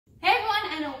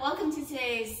and welcome to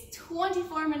today's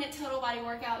 24-minute total body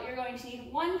workout. You're going to need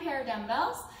one pair of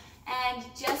dumbbells, and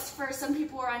just for some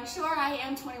people who are unsure, I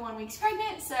am 21 weeks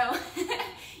pregnant, so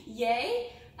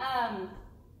yay.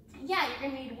 Yeah, you're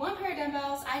going to need one pair of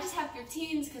dumbbells. I just have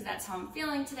 15s because that's how I'm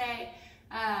feeling today.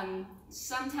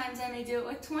 Sometimes I may do it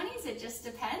with 20s, it just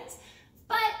depends.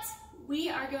 But we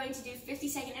are going to do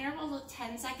 50-second intervals with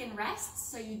 10-second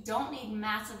rests, so you don't need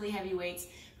massively heavy weights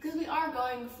because we are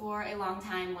going for a long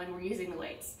time when we're using the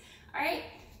weights. All right,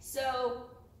 so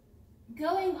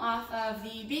going off of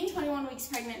the being 21 weeks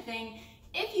pregnant thing,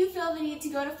 if you feel the need to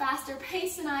go to faster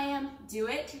pace than I am, do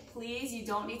it, please. You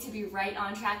don't need to be right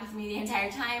on track with me the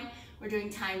entire time. We're doing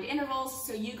timed intervals,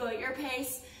 so you go at your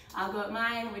pace, I'll go at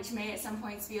mine, which may at some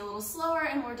points be a little slower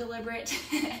and more deliberate.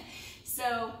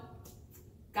 So,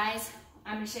 guys,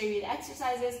 I'm gonna show you the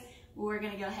exercises. We're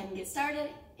gonna go ahead and get started.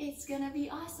 It's gonna be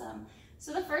awesome.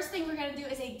 So the first thing we're gonna do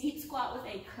is a deep squat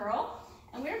with a curl,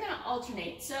 and we're gonna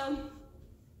alternate. So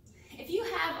if you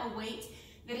have a weight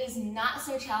that is not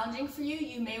so challenging for you,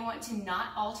 you may want to not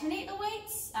alternate the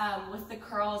weights with the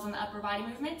curls and the upper body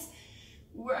movements.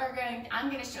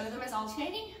 I'm gonna show them as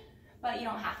alternating, but you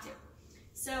don't have to.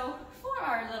 So for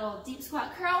our little deep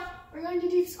squat curl, we're going to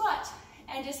deep squat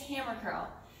and just hammer curl.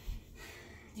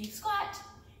 Deep squat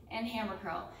and hammer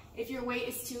curl. If your weight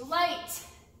is too light,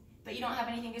 but you don't have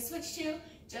anything to switch to,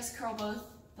 just curl both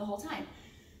the whole time.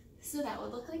 So that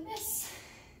would look like this.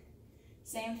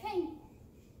 Same thing,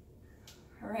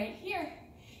 right here.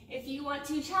 If you want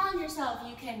to challenge yourself,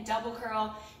 you can double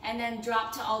curl and then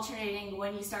drop to alternating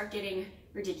when you start getting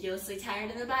ridiculously tired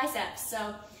in the biceps.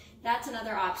 So that's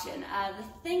another option. The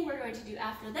thing we're going to do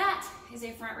after that is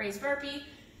a front raise burpee.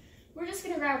 We're just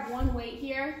gonna grab one weight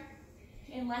here,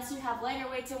 unless you have lighter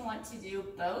weights and want to do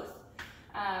both.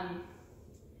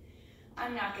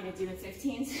 I'm not gonna do the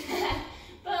 15s,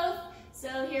 both.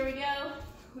 So here we go.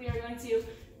 We are going to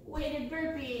weighted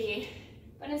burpee,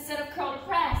 but instead of curl to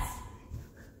press,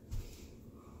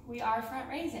 we are front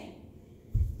raising.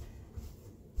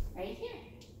 Right here,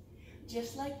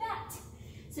 just like that.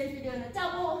 So if you're doing the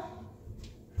double,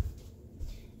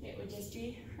 it would just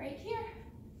be right here.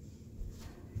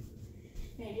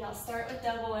 Maybe I'll start with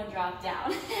double and drop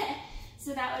down.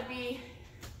 So that would be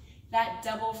that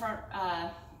double front,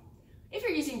 if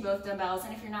you're using both dumbbells,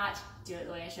 and if you're not, do it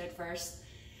the way I showed first.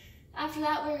 After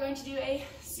that, we're going to do a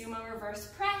sumo reverse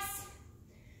press.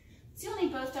 So you'll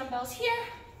need both dumbbells here.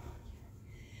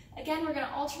 Again, we're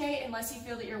gonna alternate unless you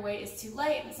feel that your weight is too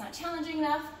light and it's not challenging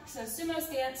enough. So sumo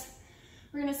stance,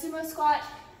 we're gonna sumo squat,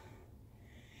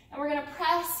 and we're gonna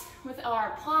press with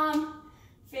our palm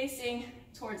facing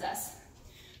towards us.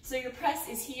 So your press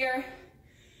is here,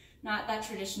 not that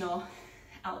traditional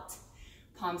out,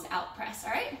 palms out press,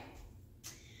 all right?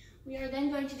 We are then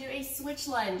going to do a switch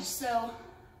lunge. So,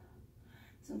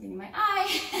 something in my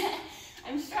eye,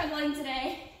 I'm struggling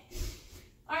today.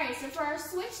 All right, so for our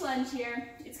switch lunge here,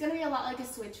 it's gonna be a lot like a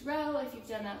switch row if you've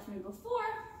done that with me before.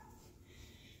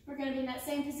 We're gonna be in that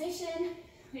same position.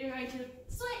 We are going to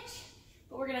switch,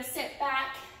 but we're gonna sit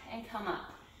back and come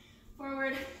up.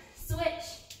 Forward,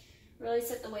 switch, really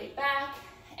sit the weight back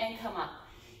and come up.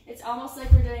 It's almost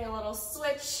like we're doing a little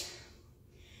switch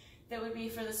that would be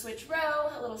for the switch row,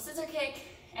 a little scissor kick,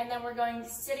 and then we're going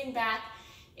sitting back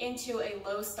into a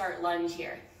low start lunge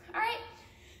here. All right,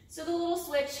 so the little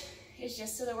switch is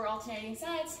just so that we're alternating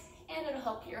sides, and it'll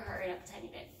help your heart rate up a tiny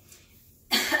bit.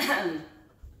 I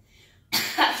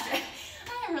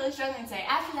am really struggling today.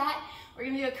 After that, we're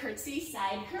gonna do a curtsy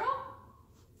side curl.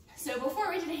 So before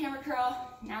we did a hammer curl,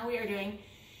 now we are doing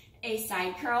a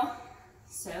side curl.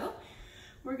 So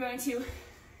we're going to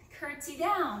curtsy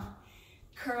down,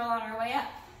 curl on our way up,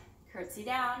 curtsy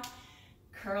down,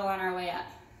 curl on our way up.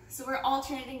 So we're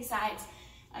alternating sides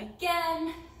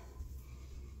again,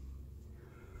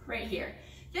 right here.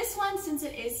 This one, since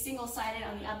it is single-sided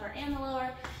on the upper and the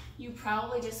lower, you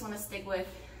probably just want to stick with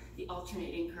the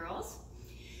alternating curls.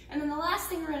 And then the last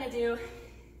thing we're going to do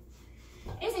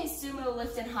is a sumo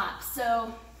lift and hop.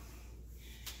 So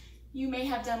you may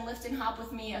have done lift and hop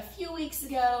with me a few weeks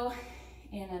ago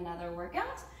in another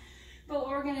workout. But what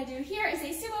we're gonna do here is a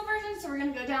sumo version. So we're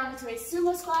gonna go down into a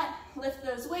sumo squat, lift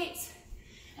those weights,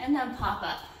 and then pop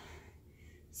up.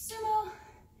 Sumo,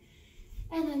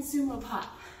 and then sumo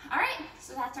pop. All right,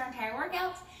 so that's our entire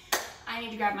workout. I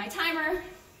need to grab my timer.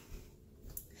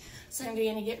 So I'm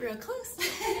gonna get real close. And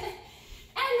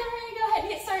then we're gonna go ahead and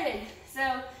get started.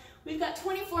 So we've got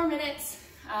 24 minutes.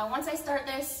 Once I start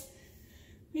this,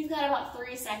 we've got about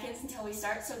 3 seconds until we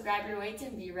start, so grab your weights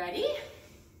and be ready,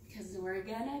 because we're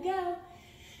gonna go.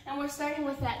 And we're starting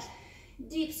with that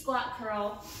deep squat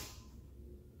curl,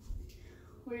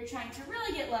 where you're trying to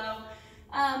really get low.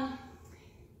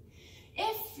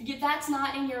 If that's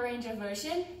not in your range of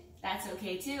motion, that's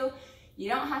okay too. You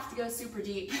don't have to go super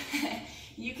deep.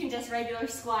 You can just regular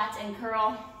squat and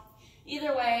curl.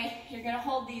 Either way, you're gonna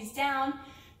hold these down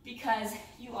because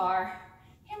you are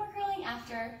hammer curling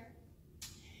after.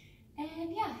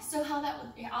 And yeah, so how that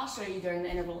would, I'll show you during the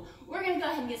interval. We're gonna go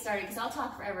ahead and get started because I'll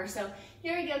talk forever. So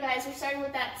here we go, guys. We're starting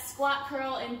with that squat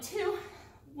curl in 2,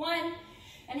 1.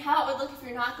 And how it would look if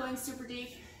you're not going super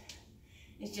deep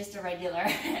is just a regular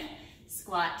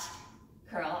squat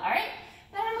curl, all right?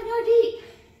 Then I'm gonna go deep.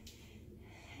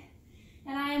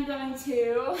 And I am going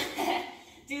to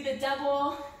do the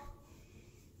double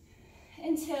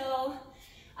until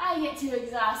I get too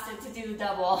exhausted to do the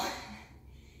double.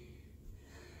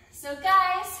 So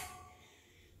guys,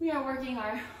 we are working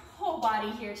our whole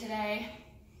body here today.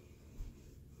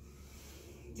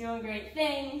 Doing great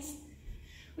things.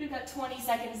 We've got 20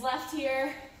 seconds left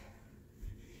here.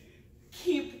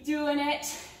 Keep doing it.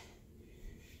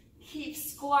 Keep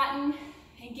squatting.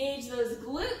 Engage those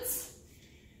glutes.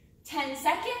 10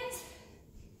 seconds.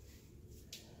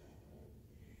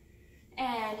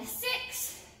 And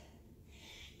 6.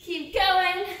 Keep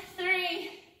going. 3,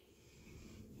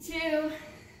 2,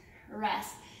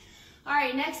 rest. All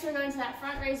right, next we're going to that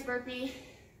front raise burpee.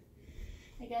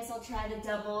 I guess I'll try the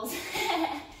doubles.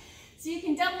 So you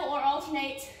can double or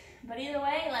alternate, but either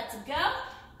way, let's go.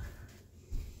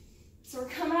 So we're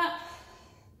coming up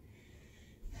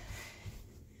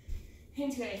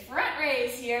into a front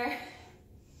raise here.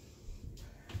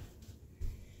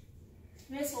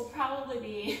 This will probably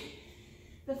be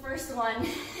the first one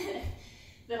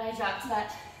that I dropped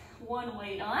that one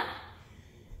weight on.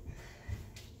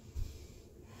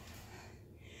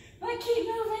 But keep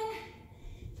moving.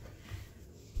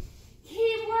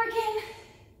 Keep working.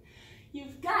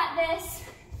 You've got this.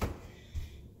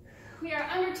 We are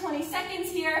under 20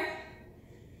 seconds here.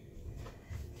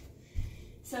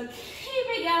 So keep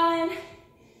it going.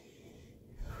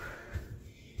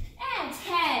 And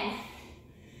 10.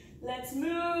 Let's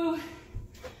move.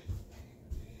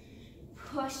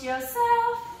 Push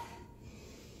yourself.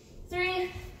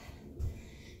 3,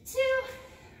 2,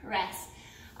 rest.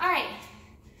 All right.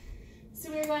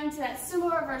 So we're going to that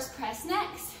sumo reverse press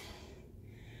next.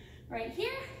 Right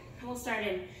here. And we'll start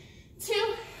in 2,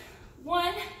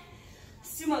 1,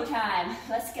 sumo time.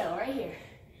 Let's go, right here.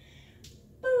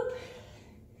 Boop.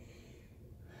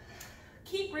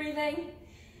 Keep breathing.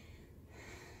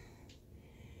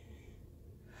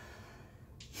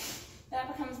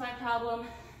 That becomes my problem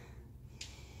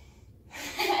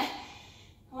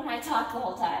when I talk the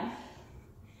whole time.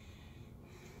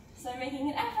 So I'm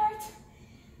making an effort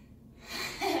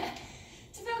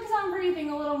to focus on breathing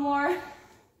a little more.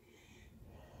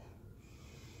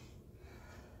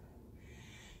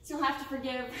 So you'll have to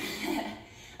forgive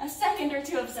a second or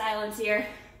two of silence here.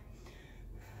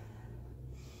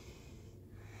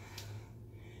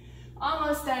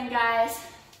 Almost done, guys.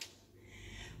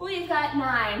 We've got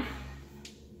 9.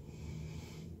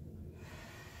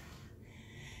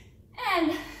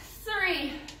 And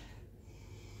 3.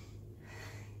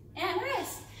 And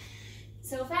rest.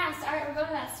 So fast. All right, we're going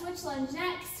to that switch lunge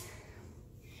next.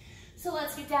 So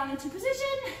let's get down into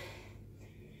position.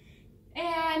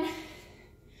 And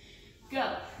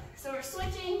go. So we're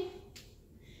switching,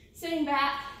 sitting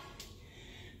back,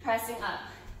 pressing up.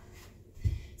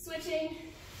 Switching,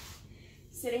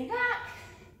 sitting back,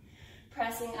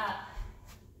 pressing up.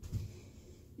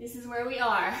 This is where we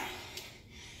are.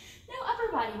 No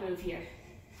upper body move here.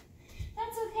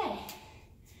 That's okay.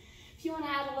 If you want to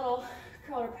add a little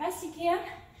curl or press, you can.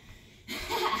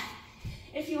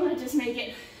 If you want to just make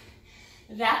it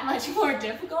that much more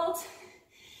difficult,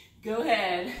 go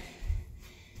ahead.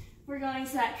 We're going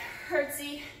to that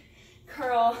curtsy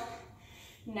curl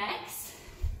next.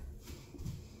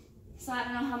 So I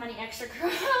don't know how many extra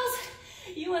curls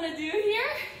you want to do here.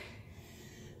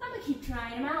 I'm going to keep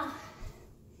trying them out.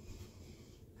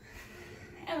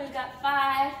 And we've got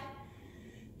 5,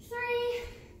 3,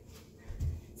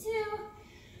 2,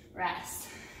 rest.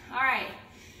 All right,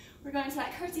 we're going to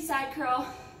that curtsy side curl.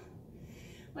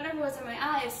 Whatever was in my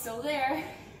eye is still there.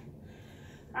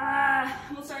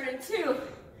 We'll start in 2,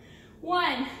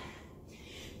 1,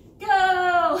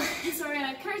 go. So we're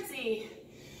gonna curtsy,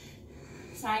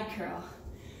 side curl,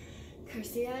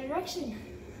 curtsy the other direction,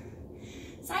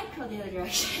 side curl the other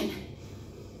direction.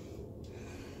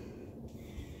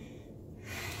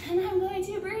 And I'm going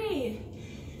to breathe.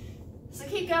 So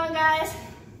keep going, guys.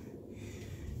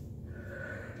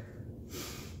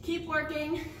 Keep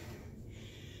working.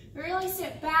 Really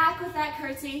sit back with that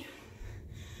curtsy.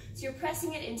 So you're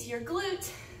pressing it into your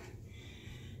glute.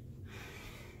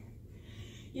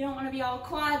 You don't want to be all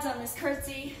quads on this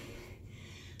curtsy.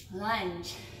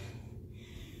 Lunge.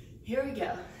 Here we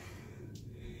go.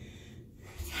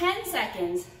 10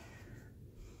 seconds.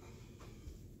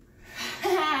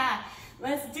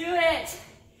 Let's do it.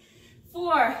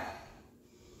 4.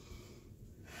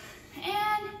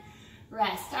 And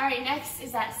rest. All right, next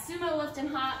is that Sumo Lift and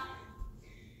Hop.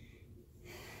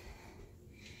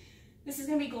 This is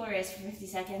gonna be glorious for 50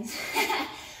 seconds.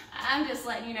 I'm just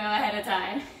letting you know ahead of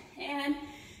time. And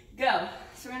go.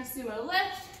 So we're gonna Sumo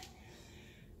Lift,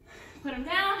 put them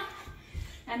down,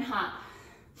 and hop.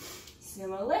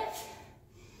 Sumo Lift,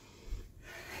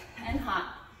 and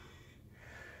hop.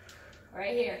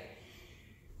 Right here.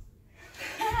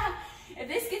 If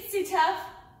this gets too tough,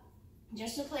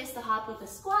 just replace the hop with the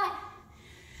squat.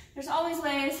 There's always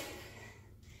ways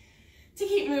to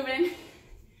keep moving.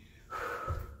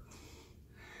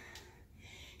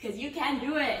 Because you can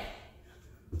do it.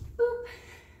 Boop.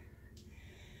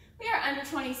 We are under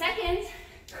 20 seconds.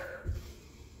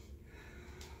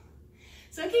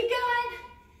 So keep going.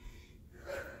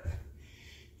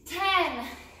 10.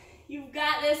 You've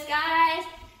got this, guys.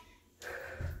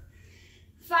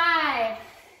 5.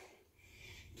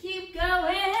 Keep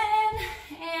going.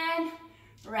 And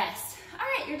rest. All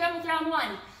right, you're done with round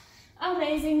 1.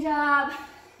 Amazing job.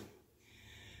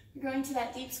 You're going to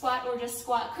that deep squat or just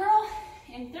squat curl.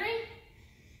 In 3,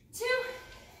 2,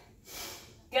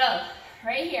 go.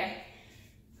 Right here.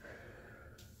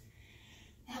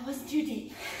 That wasn't too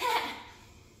deep.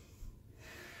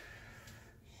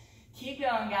 Keep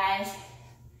going, guys.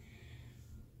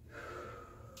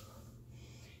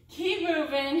 Keep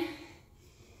moving.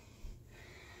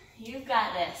 You've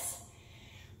got this.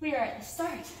 We are at the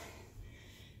start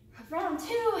of round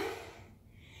 2.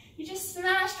 You just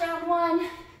smashed round 1.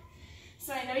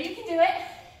 So I know you can do it.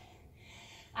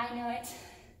 I know it.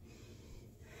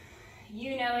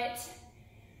 You know it.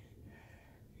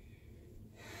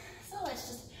 So let's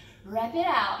just rep it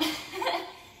out.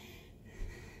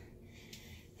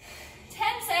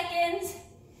 10 seconds.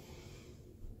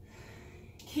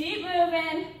 Keep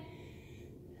moving.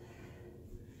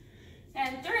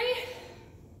 And 3,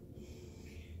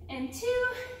 and 2,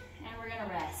 and we're gonna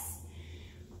rest.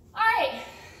 All right,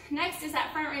 next is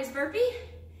that front raise burpee.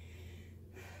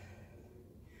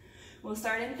 We'll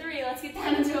start in 3. Let's get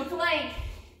down into a plank.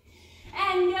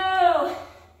 And go.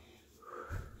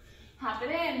 Hop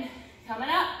it in. Coming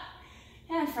up.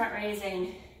 And front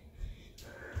raising.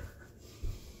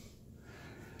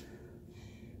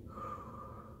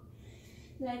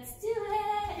 Let's do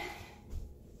it.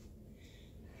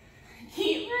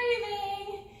 Keep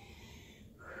breathing.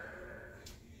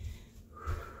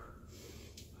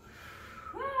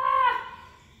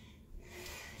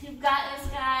 You've got this,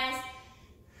 guys.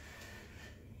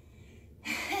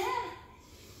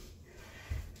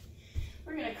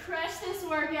 We're gonna crush this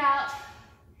workout.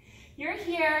 You're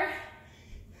here.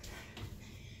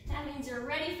 That means you're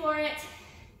ready for it.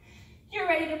 You're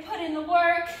ready to put in the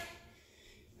work.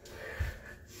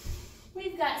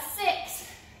 We've got 6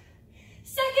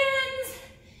 seconds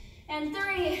and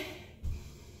 3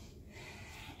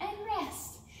 and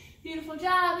rest. Beautiful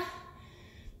job.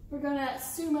 We're gonna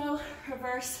sumo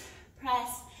reverse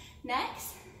press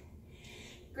next.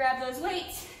 Grab those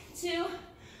weights. 2,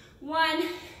 1,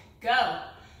 go.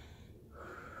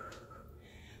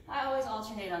 I always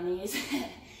alternate on these,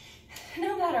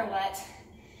 no matter what.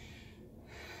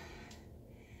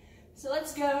 So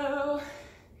let's go.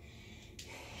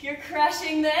 You're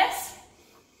crushing this.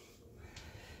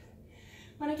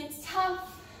 When it gets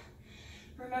tough,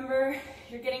 remember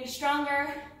you're getting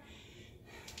stronger.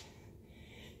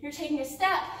 You're taking a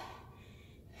step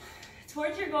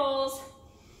towards your goals.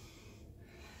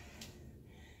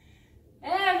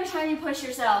 Every time you push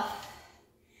yourself.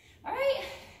 All right?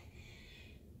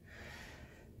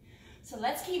 So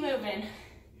let's keep moving.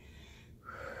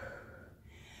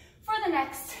 For the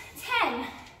next 10.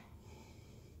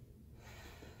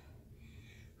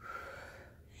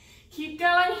 Keep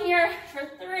going here for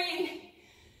 3,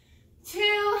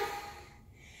 2,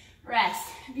 rest.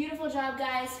 Beautiful job,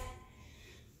 guys.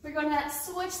 We're going to that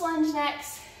switch lunge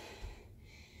next.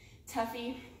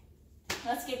 Toughie.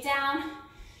 Let's get down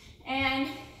and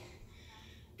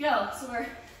go. So we're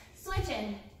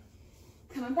switching,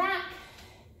 coming back,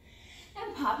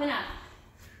 and popping up.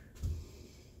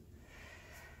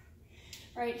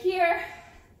 Right here.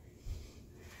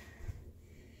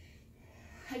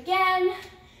 Again,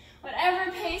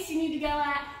 whatever pace you need to go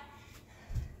at,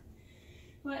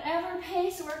 whatever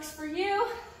pace works for you.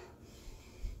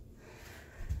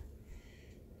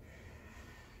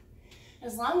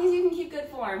 As long as you can keep good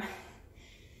form.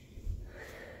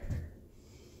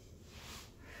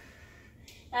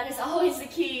 That is always the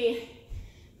key.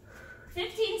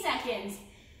 15 seconds.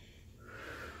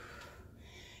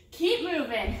 Keep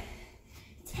moving.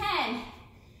 10.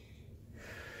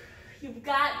 You've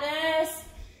got this.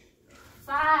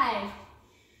 5.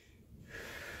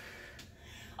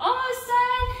 Almost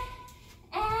done.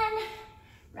 And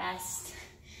rest.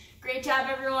 Great job,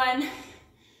 everyone.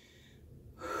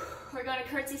 We're going to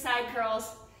curtsy side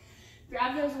curls.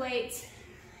 Grab those weights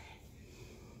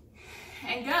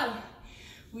and go.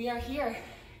 We are here.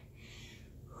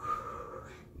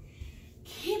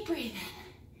 Keep breathing.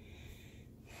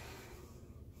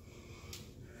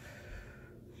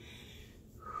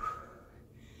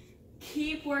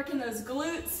 Keep working those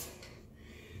glutes.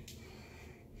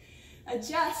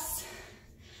 Adjust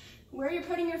where you're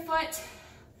putting your foot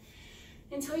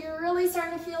until you're really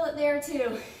starting to feel it there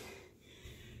too.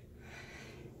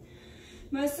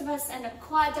 Most of us end up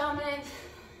quad dominant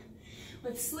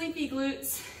with sleepy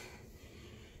glutes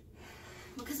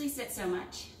because we sit so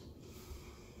much.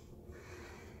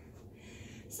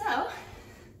 So,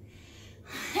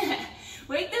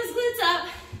 wake those glutes up.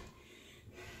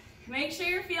 Make sure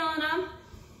you're feeling them.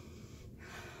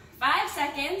 5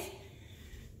 seconds.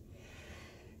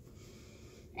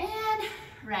 And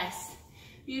rest.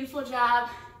 Beautiful job.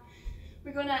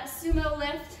 We're going to sumo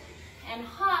lift and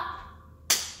hop.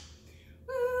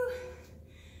 Woo.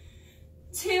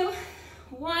 2,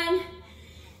 1,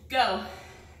 go.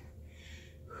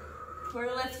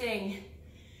 We're lifting.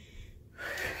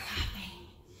 Hopping.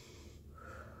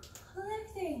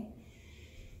 Lifting.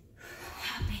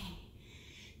 Hopping.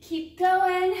 Keep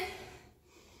going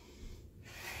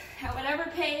at whatever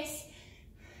pace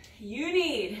you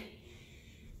need.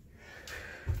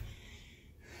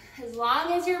 As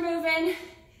long as you're moving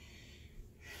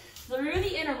through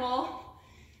the interval,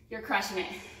 you're crushing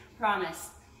it, promise.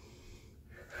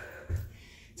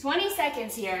 20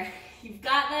 seconds here. You've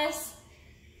got this.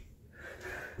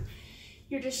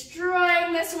 You're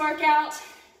destroying this workout.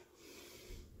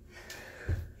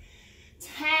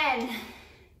 10.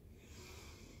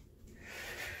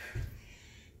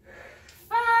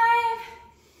 5,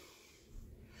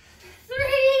 3,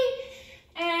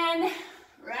 and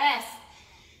rest.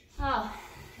 Oh,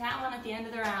 that one at the end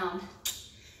of the round.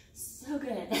 So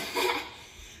good.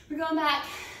 We're going back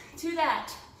to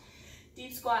that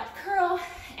deep squat curl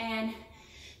and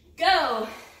go.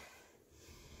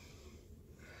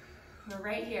 We're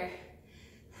right here.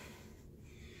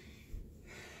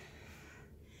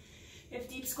 If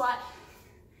deep squat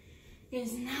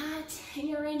is not in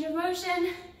your range of motion,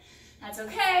 that's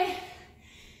okay.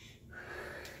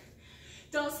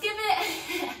 Don't skip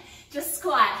it. Just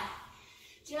squat.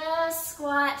 Just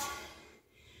squat.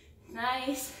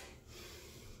 Nice.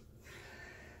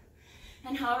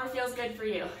 And however feels good for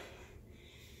you.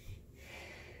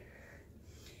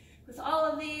 With all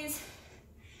of these,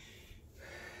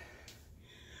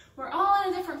 we're all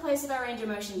in a different place with our range of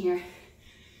motion here.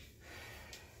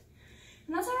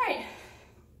 And that's all right.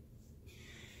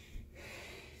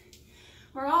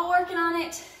 We're all working on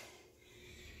it.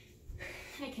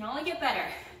 And it can only get better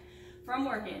from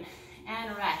working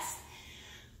and rest.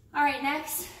 All right,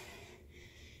 next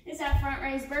is that front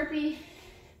raise burpee.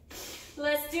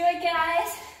 Let's do it,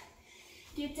 guys.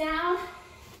 Get down,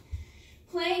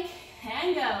 plank,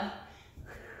 and go.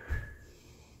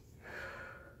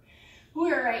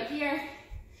 We're right here.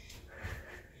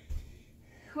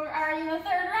 We're already in the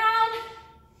 3rd round.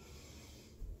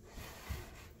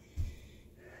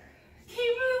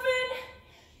 Keep moving.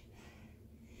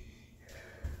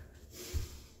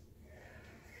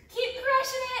 Keep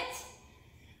crushing it.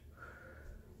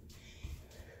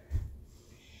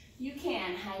 You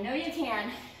can. I know you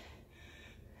can.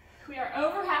 We are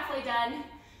over halfway done.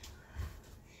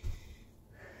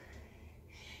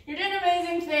 You're doing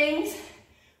amazing things.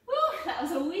 Woo, that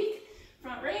was a weak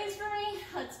front raise for me.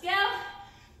 Let's go.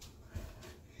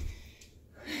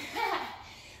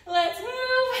 Let's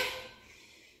move.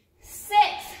 6,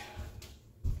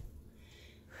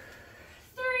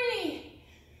 3,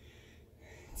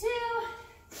 2,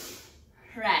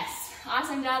 rest.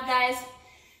 Awesome job, guys.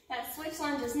 That switch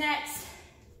lunge is next.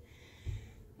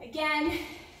 Again,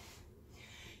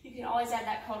 you can always add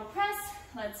that curl to press.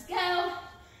 Let's go.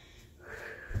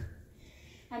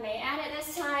 I may add it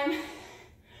this time,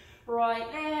 right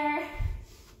there.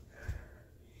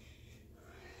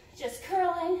 Just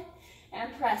curling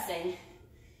and pressing.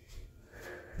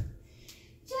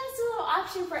 Just a little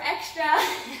option for extra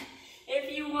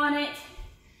if you want it,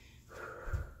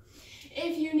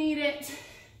 if you need it.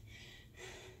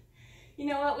 You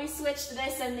know what, we switched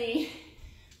this in the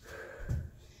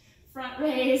front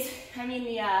raise,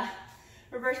 the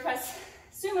reverse press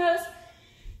sumos.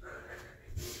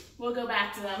 we'll go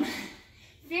back to them.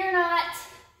 Fear not,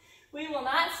 we will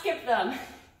not skip them.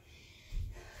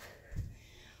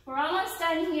 We're almost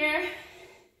done here.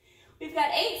 We've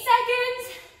got 8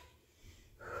 seconds.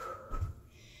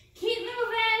 Keep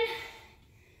moving.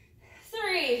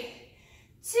 3,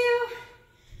 2,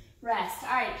 rest. All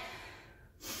right,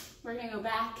 we're gonna go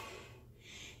back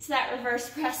to that reverse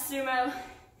press sumo.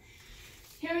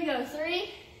 Here we go,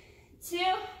 3, 2,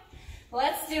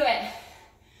 let's do it.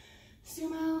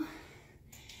 Sumo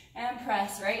and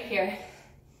press right here.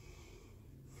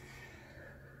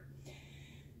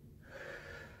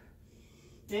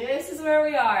 This is where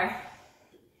we are.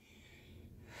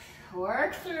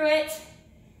 Work through it.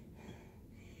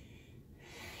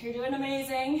 You're doing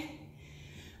amazing.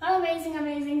 Amazing,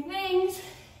 amazing things.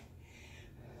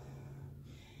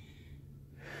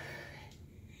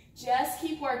 Just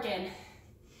keep working.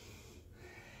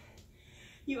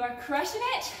 You are crushing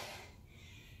it.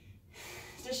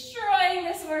 Destroying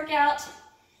this workout.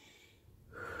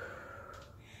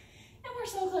 And we're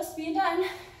so close to being done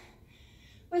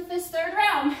with this third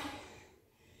round.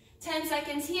 10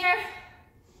 seconds here.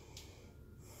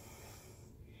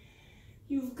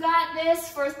 You've got this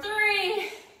for 3,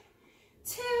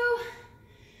 2,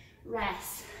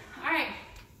 rest. All right,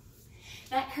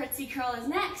 that curtsy curl is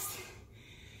next.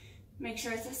 Make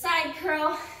sure it's a side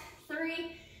curl.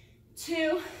 3,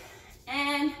 2,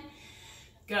 and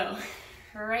go.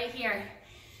 Right here.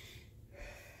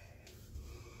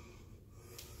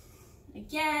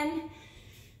 Again,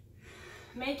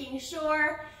 making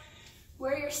sure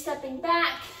where you're stepping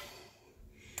back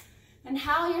and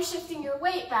how you're shifting your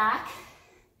weight back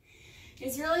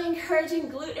is really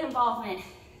encouraging glute involvement.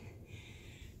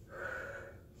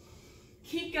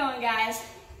 Keep going, guys.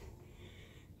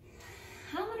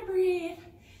 I'm gonna breathe.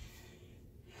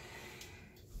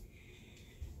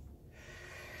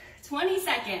 20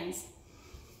 seconds.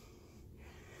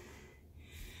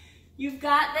 You've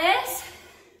got this.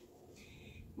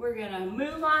 We're gonna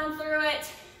move on through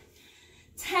it.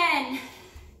 10.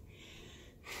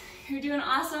 You're doing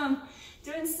awesome.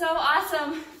 Doing so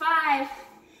awesome. 5.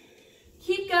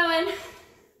 Keep going.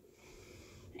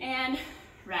 And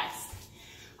rest.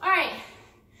 All right.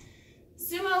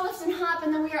 Sumo lift and hop,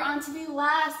 and then we are on to the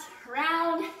last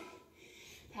round.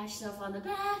 Pat yourself on the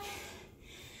back.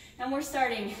 And we're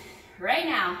starting right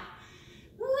now.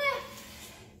 Lift.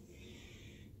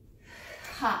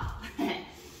 Hop.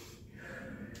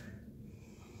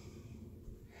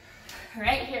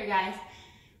 Right here, guys.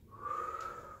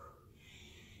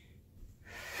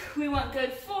 We want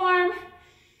good form.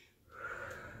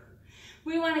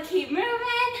 We want to keep moving.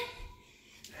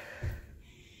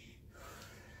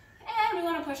 And we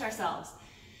want to push ourselves.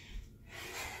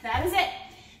 That is it.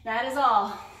 That is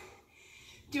all.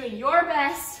 Doing your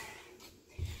best,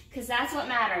 because that's what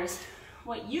matters.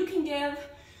 What you can give,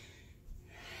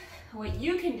 what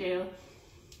you can do,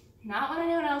 not what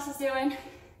anyone else is doing.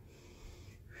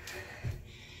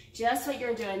 Just what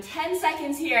you're doing. 10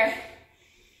 seconds here.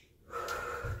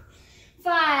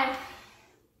 5,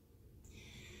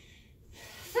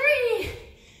 3,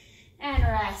 and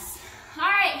rest. All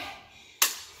right,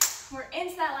 we're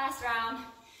into that last round.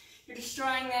 You're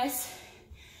destroying this.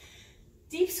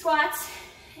 Deep squats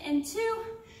in 2,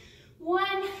 1,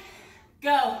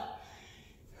 go.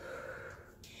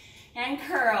 And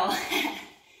curl.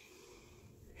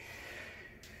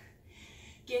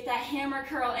 Get that hammer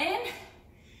curl in.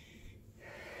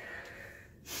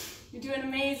 You're doing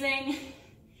amazing.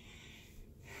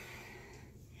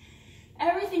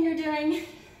 Everything you're doing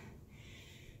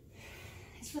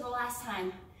is for the last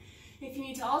time. If you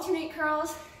need to alternate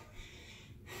curls,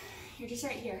 you're just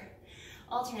right here,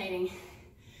 alternating.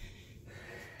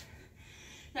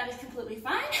 That is completely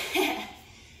fine.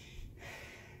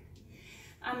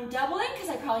 I'm doubling because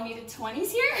I probably needed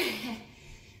 20s here.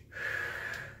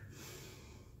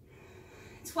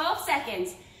 12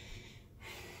 seconds.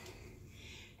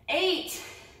 8,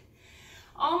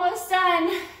 almost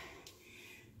done.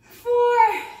 4,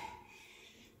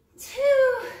 2,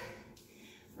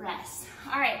 rest.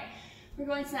 All right, we're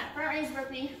going to that front raise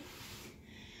burpee.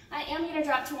 I am gonna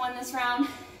drop to 1 this round.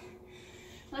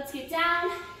 Let's get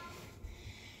down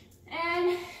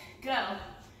and go.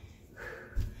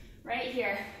 Right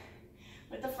here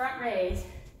with the front raise.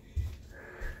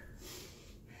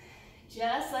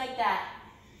 Just like that.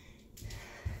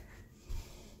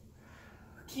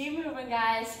 Keep moving,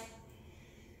 guys.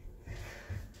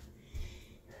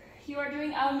 You are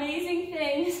doing amazing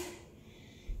things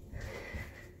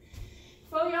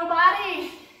for your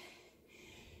body.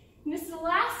 And this is the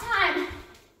last time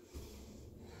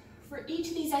for each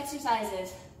of these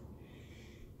exercises.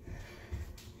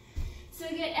 So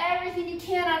get everything you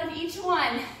can out of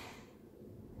one.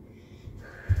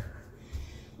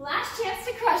 Last chance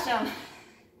to crush them.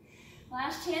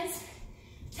 Last chance,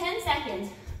 10 seconds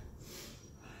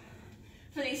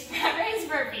for these front raise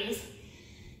burpees.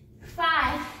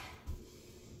 5,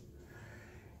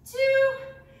 2,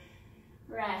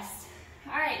 rest.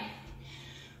 All right,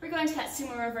 we're going to that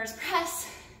sumo reverse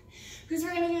press because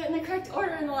we're going to do it in the correct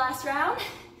order in the last round.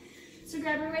 So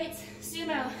grab your weights,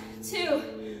 sumo,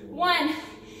 2, 1,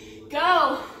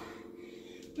 go.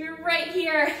 We're right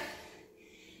here.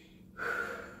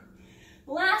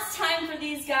 Last time for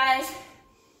these guys.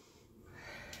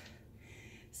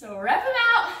 So rep them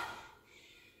out.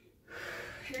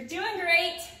 You're doing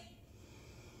great.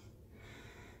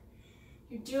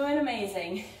 You're doing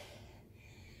amazing.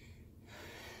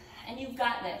 And you've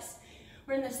got this.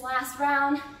 We're in this last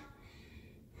round.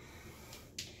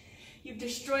 You've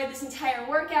destroyed this entire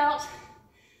workout.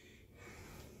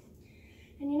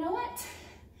 And you know what?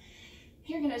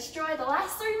 You're gonna destroy the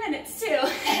last 3 minutes too.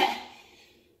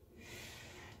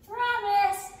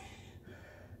 Promise.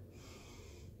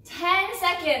 10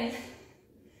 seconds.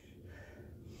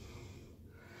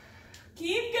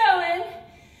 Keep going.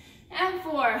 And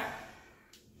 4,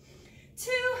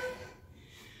 2,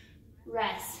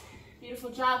 rest.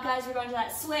 Beautiful job, guys. We're going to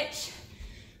that switch,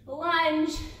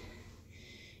 lunge.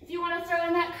 If you want to throw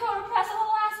in that cobra press in the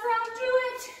last round, do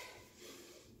it.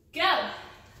 Go.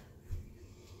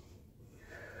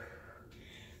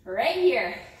 Right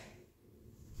here.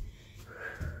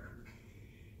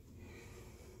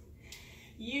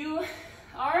 You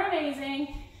are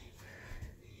amazing.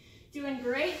 Doing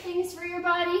great things for your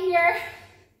body here.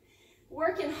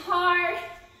 Working hard.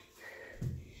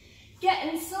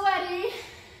 Getting sweaty.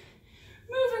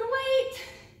 Moving weight.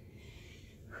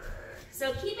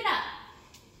 So keep it up,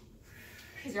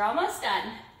 because you're almost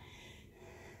done.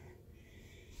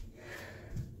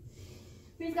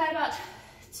 We've got about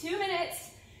 2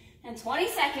 minutes and 20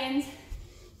 seconds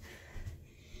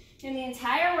in the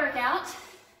entire workout.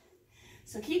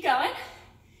 So keep going.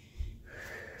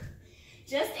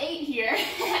 Just 8 here.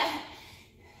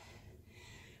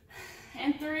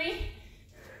 And 3,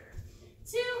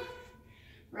 2,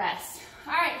 rest.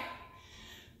 All right,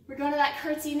 we're going to that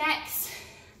curtsy next.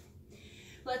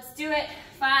 Let's do it.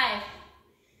 5,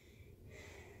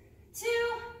 2,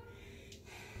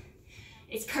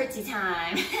 it's curtsy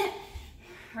time.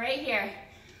 Right here.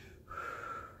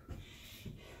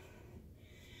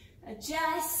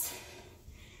 Adjust.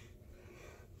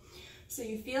 So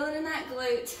you feel it in that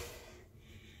glute.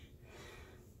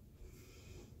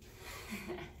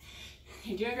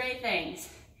 You're doing great things.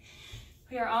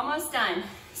 We are almost done.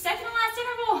 Second to last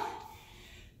interval.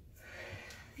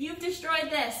 You've destroyed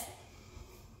this.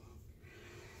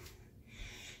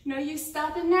 No use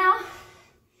stopping now.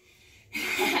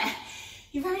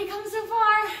 You've already come so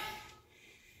far.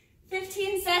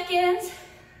 15 seconds.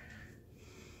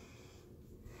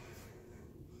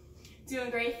 Doing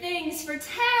great things for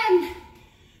 10.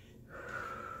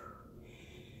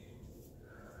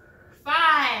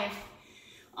 5.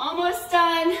 Almost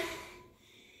done.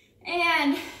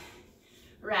 And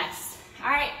rest. All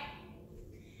right.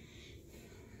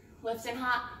 Lift and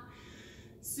hop.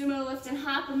 Sumo lift and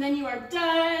hop, and then you are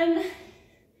done.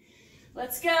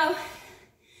 Let's go.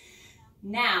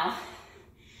 Now,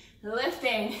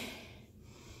 lifting,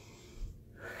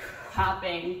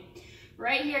 hopping.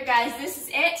 Right here, guys, this is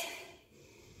it.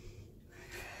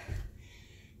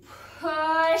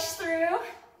 Push through.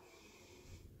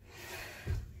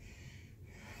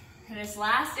 This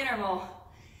last interval.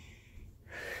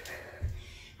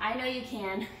 I know you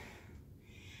can.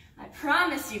 I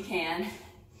promise you can.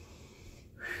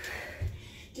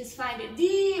 Just find it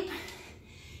deep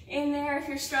in there if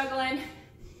you're struggling.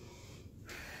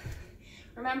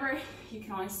 Remember, you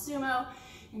can always sumo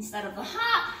instead of the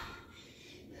hop.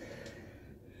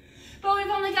 But we've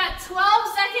only got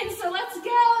 12 seconds, so let's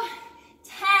go.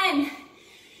 10.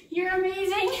 You're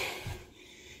amazing.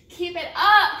 Keep it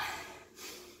up.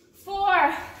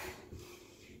 4,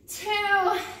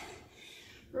 2,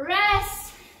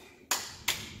 rest.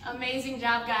 Amazing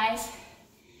job, guys.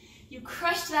 You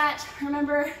crushed that.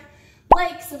 Remember,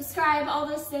 like, subscribe, all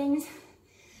those things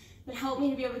that help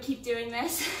me to be able to keep doing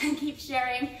this and keep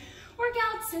sharing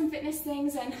workouts and fitness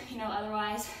things and, you know,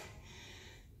 otherwise.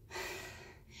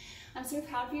 I'm so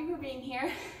proud of you for being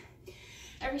here.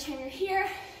 Every time you're here,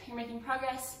 you're making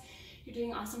progress, you're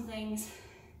doing awesome things.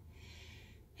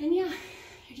 And yeah,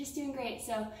 you're just doing great.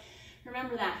 So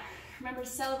remember that. Remember to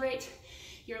celebrate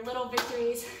your little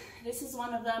victories. This is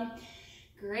one of them.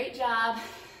 Great job.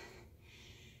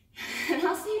 And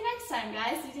I'll see you next time,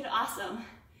 guys. You did awesome.